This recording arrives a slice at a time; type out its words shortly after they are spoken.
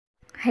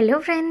Hello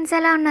friends,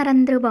 ఎలా ఉన్నారు?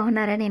 అందరూ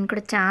బాగున్నారా? నేను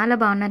కూడా చాలా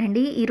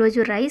బాగున్నానండి. ఈరోజు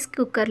రైస్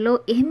కుక్కర్లో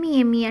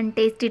ఎమ్మి అండ్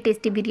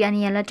టేస్టీ బిర్యానీ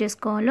ఎలా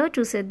చేసుకోవాలో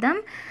చూసేద్దాం.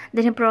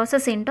 దీని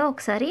ప్రాసెస్ ఏంటో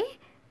ఒకసారి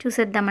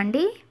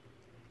చూసేద్దామండి.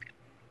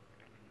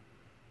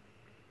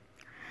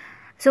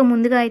 సో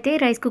ముందుగా అయితే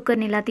రైస్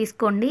కుక్కర్ని ఇలా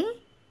తీసుకోండి.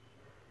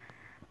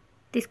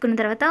 తీసుకున్న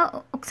తర్వాత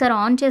ఒకసారి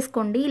ఆన్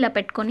చేసుకోండి. ఇలా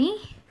పెట్టుకొని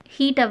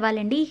హీట్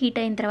అవ్వాలండి. హీట్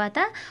అయిన తర్వాత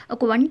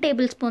ఒక 1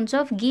 table spoons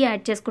of ghee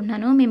add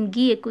చేసుకుంటున్నాను. మేము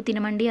గీ ఎక్కువ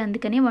తినమండి,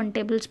 అందుకని 1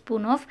 table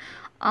spoon of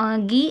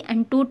ghee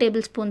and 2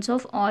 table spoons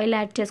of oil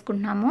add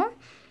చేసుకుంటున్నాము.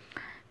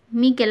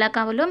 మీకు ఎలా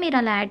కావాలో మీరు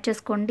అలా యాడ్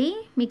చేసుకోండి,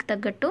 మీకు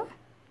తగ్గట్టు.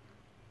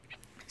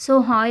 సో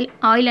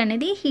ఆయిల్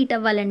అనేది హీట్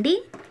అవ్వాలండి.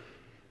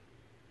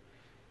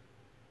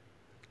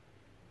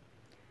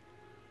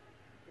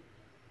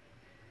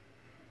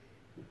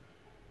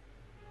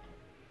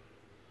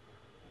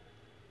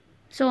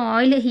 సో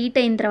ఆయిల్ హీట్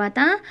అయిన తర్వాత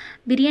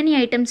బిర్యానీ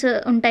ఐటమ్స్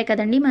ఉంటాయి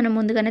కదండి, మనం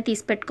ముందుగానే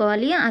తీసి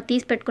పెట్టుకోవాలి. ఆ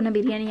తీసి పెట్టుకున్న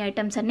బిర్యానీ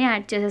ఐటమ్స్ అన్నీ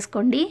యాడ్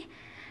చేసేసుకోండి.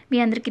 మీ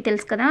అందరికీ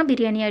తెలుసు కదా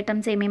బిర్యానీ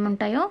ఐటమ్స్ ఏమేమి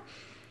ఉంటాయో.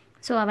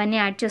 సో అవన్నీ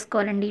యాడ్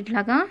చేసుకోవాలండి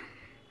ఇట్లాగా.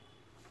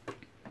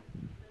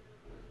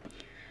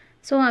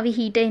 సో అవి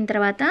హీట్ అయిన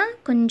తర్వాత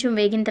కొంచెం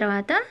వేగిన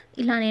తర్వాత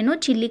ఇలా నేను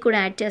చిల్లీ కూడా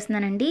యాడ్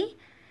చేస్తున్నానండి.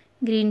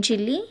 గ్రీన్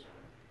చిల్లీ,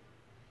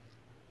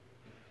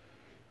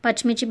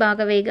 పచ్చిమిర్చి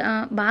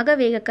బాగా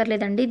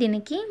వేగక్కర్లేదండి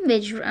దీనికి.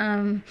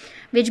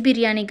 వెజ్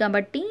బిర్యానీ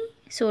కాబట్టి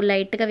సో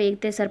లైట్గా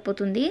వేగితే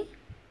సరిపోతుంది.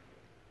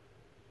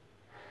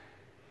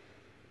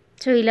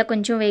 సో ఇలా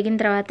కొంచెం వేగిన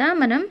తర్వాత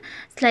మనం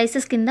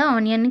స్లైసెస్ కింద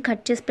ఆనియన్ని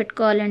కట్ చేసి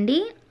పెట్టుకోవాలండి.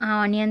 ఆ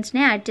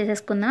ఆనియన్స్నే యాడ్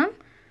చేసేసుకుందాం.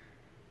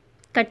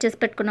 కట్ చేసి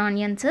పెట్టుకున్న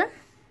ఆనియన్స్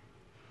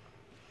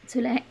సో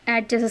ఇలా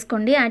యాడ్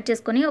చేసేసుకోండి. యాడ్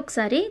చేసుకొని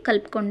ఒకసారి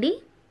కలుపుకోండి.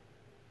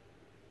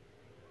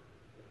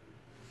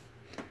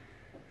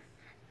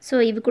 సో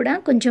ఇవి కూడా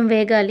కొంచెం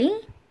వేగాలి.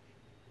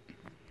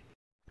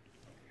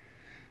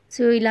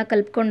 సో ఇలా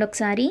కలుపుకోండి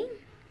ఒకసారి.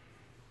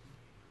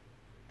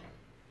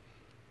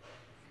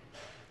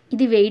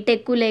 ఇది వెయిట్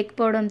ఎక్కువ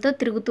లేకపోవడంతో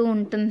తిరుగుతూ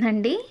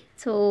ఉంటుందండి,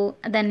 సో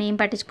దాన్ని ఏం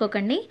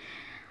పట్టించుకోకండి.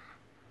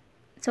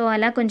 సో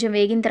అలా కొంచెం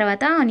వేగిన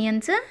తర్వాత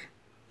ఆనియన్స్,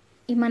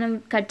 ఇవి మనం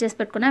కట్ చేసి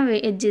పెట్టుకున్న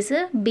wedges,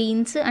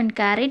 beans and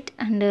carrot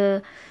and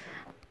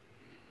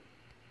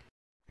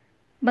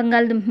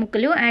బంగాళదుంప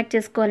ముక్కలు యాడ్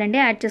చేసుకోవాలండి.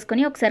 యాడ్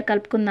చేసుకొని ఒకసారి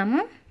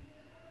కలుపుకుందాము.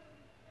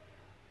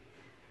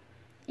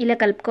 ఇలా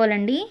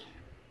కలుపుకోవాలండి.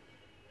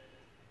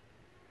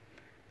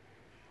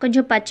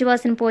 కొంచెం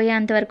పచ్చివాసన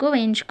పోయేంత వరకు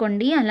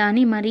వేయించుకోండి. అలా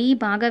అని మరీ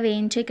బాగా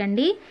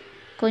వేయించకండి,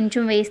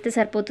 కొంచెం వేస్తే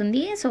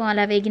సరిపోతుంది. సో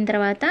అలా వేగిన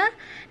తర్వాత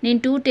నేను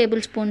 2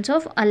 టేబుల్ స్పూన్స్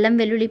ఆఫ్ అల్లం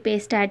వెల్లుల్లి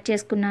పేస్ట్ యాడ్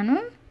చేసుకున్నాను.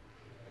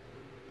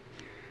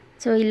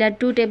 సో ఇలా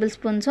 2 టేబుల్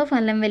స్పూన్స్ ఆఫ్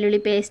అల్లం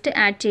వెల్లుల్లి పేస్ట్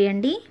యాడ్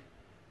చేయండి.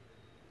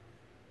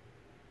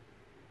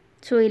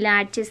 సో ఇలా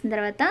యాడ్ చేసిన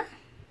తర్వాత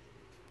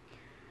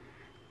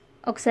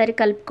ఒకసారి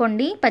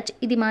కలుపుకోండి.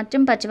 ఇది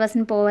మాత్రం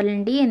పచ్చివాసన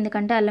పోవాలండి,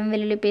 ఎందుకంటే అల్లం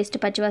వెల్లుల్లి పేస్ట్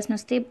పచ్చివాసన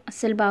వస్తే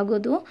అస్సలు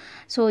బాగోదు.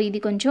 సో ఇది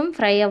కొంచెం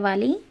ఫ్రై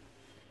అవ్వాలి.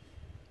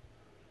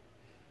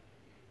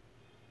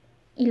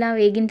 ఇలా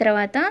వేగిన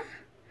తర్వాత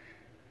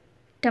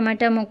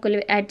టమాటా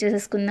ముక్కలు యాడ్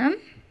చేసేసుకుందాం.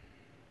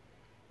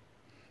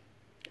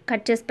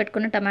 కట్ చేసి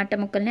పెట్టుకున్న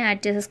టమాటా ముక్కల్ని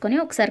యాడ్ చేసేసుకొని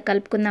ఒకసారి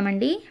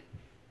కలుపుకుందామండి.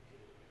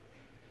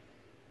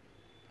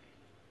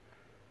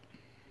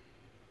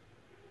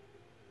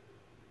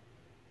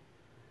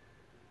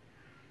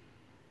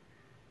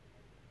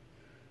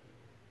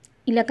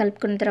 ఇలా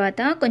కలుపుకున్న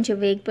తర్వాత కొంచెం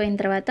వేగిపోయిన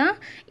తర్వాత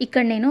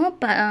ఇక్కడ నేను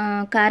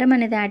కారం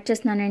అనేది యాడ్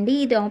చేస్తున్నానండి.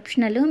 ఇది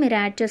ఆప్షనల్, మీరు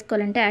యాడ్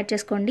చేసుకోవాలంటే యాడ్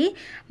చేసుకోండి.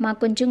 మాకు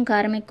కొంచెం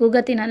కారం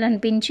ఎక్కువగా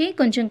తినాలనిపించి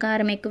కొంచెం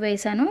కారం ఎక్కువ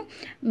వేసాను.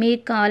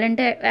 మీకు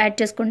కావాలంటే యాడ్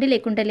చేసుకోండి,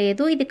 లేకుంటే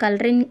లేదు. ఇది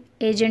కలరింగ్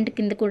ఏజెంట్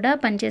కింద కూడా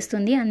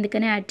పనిచేస్తుంది,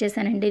 అందుకనే యాడ్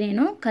చేశానండి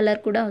నేను. కలర్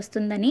కూడా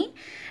వస్తుందని,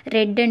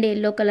 రెడ్ అండ్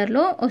ఎల్లో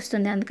కలర్లో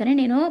వస్తుంది, అందుకని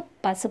నేను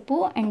పసుపు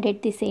and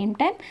at the same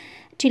time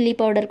chilli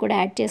powder కూడా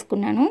యాడ్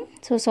చేసుకున్నాను.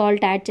 సో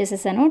సాల్ట్ యాడ్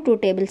చేసేసాను, 2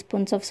 table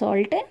spoons of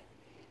salt.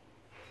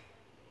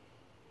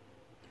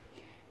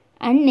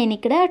 And నేను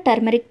ఇక్కడ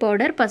టర్మరిక్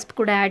పౌడర్, పసుపు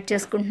కూడా యాడ్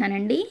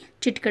చేసుకుంటున్నానండి.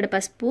 చిటికెడు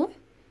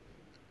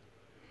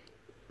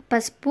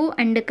పసుపు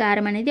అండ్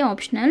కారం అనేది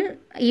ఆప్షనల్.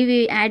 ఇవి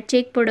యాడ్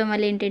చేయకపోవడం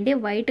వల్ల ఏంటంటే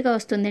వైట్గా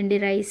వస్తుందండి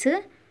రైస్.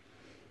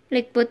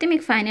 లేకపోతే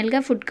మీకు ఫైనల్గా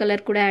ఫుడ్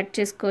కలర్ కూడా యాడ్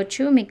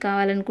చేసుకోవచ్చు మీకు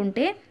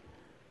కావాలనుకుంటే.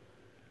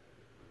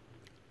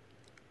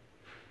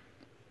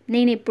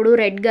 నేను ఎప్పుడు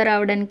రెడ్గా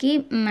రావడానికి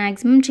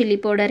మ్యాక్సిమం చిల్లీ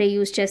పౌడరే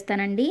యూజ్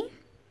చేస్తానండి.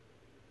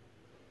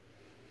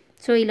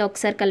 సో ఇలా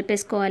ఒకసారి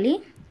కలిపేసుకోవాలి,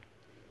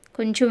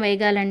 కొంచెం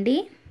వేగాలండి.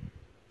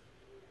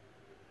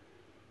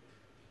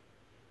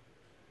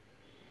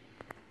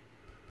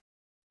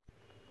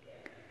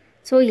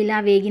 సో ఇలా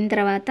వేగిన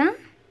తర్వాత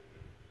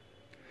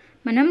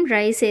మనం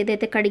రైస్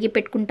ఏదైతే కడిగి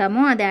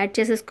పెట్టుకుంటామో అది యాడ్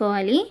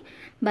చేసేసుకోవాలి.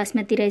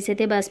 బాస్మతి రైస్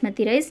అయితే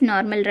బాస్మతి రైస్,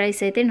 నార్మల్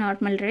రైస్ అయితే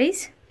నార్మల్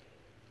రైస్.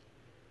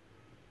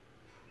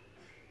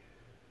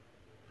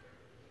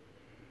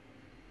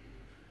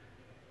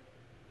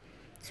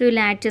 సో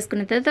ఇలా యాడ్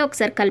చేసుకున్న తర్వాత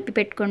ఒకసారి కలిపి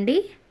పెట్టుకోండి.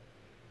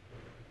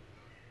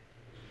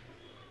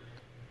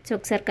 సో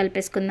ఒకసారి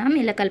కలిపేసుకుందాం.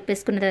 ఇలా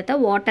కలిపేసుకున్న తర్వాత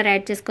వాటర్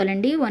యాడ్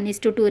చేసుకోవాలండి.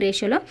 1:2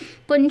 రేషియోలో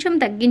కొంచెం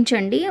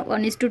తగ్గించండి.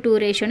 1:2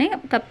 రేషియోనే,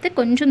 కాకపోతే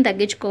కొంచెం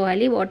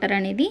తగ్గించుకోవాలి వాటర్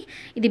అనేది.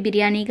 ఇది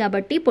బిర్యానీ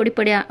కాబట్టి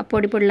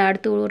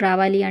పొడిలాడుతూ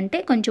రావాలి అంటే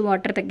కొంచెం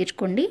వాటర్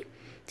తగ్గించుకోండి,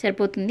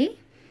 సరిపోతుంది.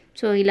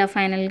 సో ఇలా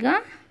ఫైనల్గా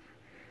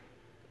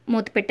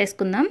మూత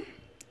పెట్టేసుకుందాం.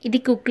 ఇది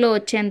కుక్లో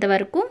వచ్చేంత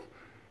వరకు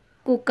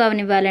కుక్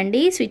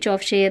అవనివ్వాలండి. స్విచ్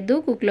ఆఫ్ చేయొద్దు,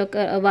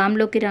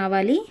 వామ్లోకి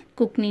రావాలి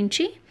కుక్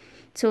నుంచి.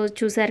 సో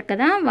చూసారు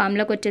కదా,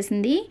 వామ్లోకి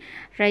వచ్చేసింది.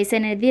 రైస్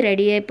అనేది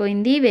రెడీ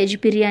అయిపోయింది. వెజ్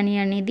బిర్యానీ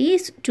అనేది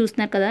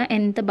చూస్తున్నారు కదా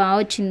ఎంత బాగా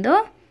వచ్చిందో.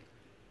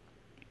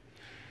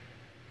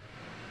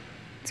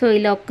 సో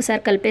ఇలా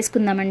ఒక్కసారి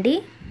కలిపేసుకుందామండి.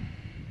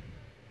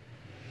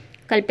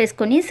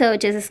 కలిపేసుకొని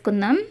సర్వ్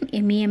చేసేసుకుందాం.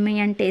 Emmy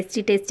and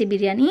tasty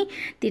biryani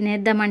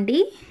తినేద్దామండి.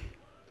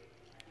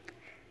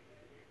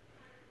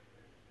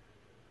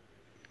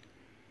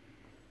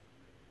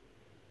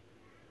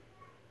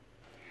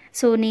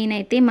 So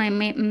నేనైతే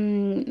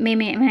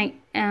మేమే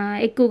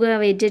ఎక్కువగా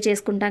వెజ్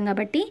చేసుకుంటాం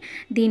కాబట్టి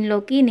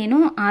దీనిలోకి నేను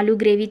ఆలూ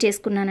గ్రేవీ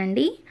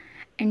చేసుకున్నానండి.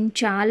 అండ్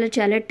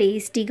చాలా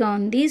టేస్టీగా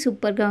ఉంది,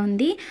 సూపర్గా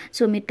ఉంది.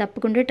 సో మీరు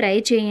తప్పకుండా ట్రై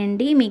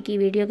చేయండి. మీకు ఈ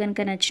వీడియో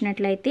కనుక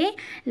నచ్చినట్లయితే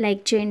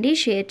లైక్ చేయండి,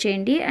 షేర్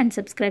చేయండి అండ్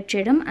సబ్స్క్రైబ్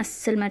చేయడం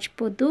అస్సలు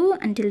మర్చిపోద్దు.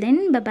 Until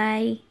then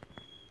bye.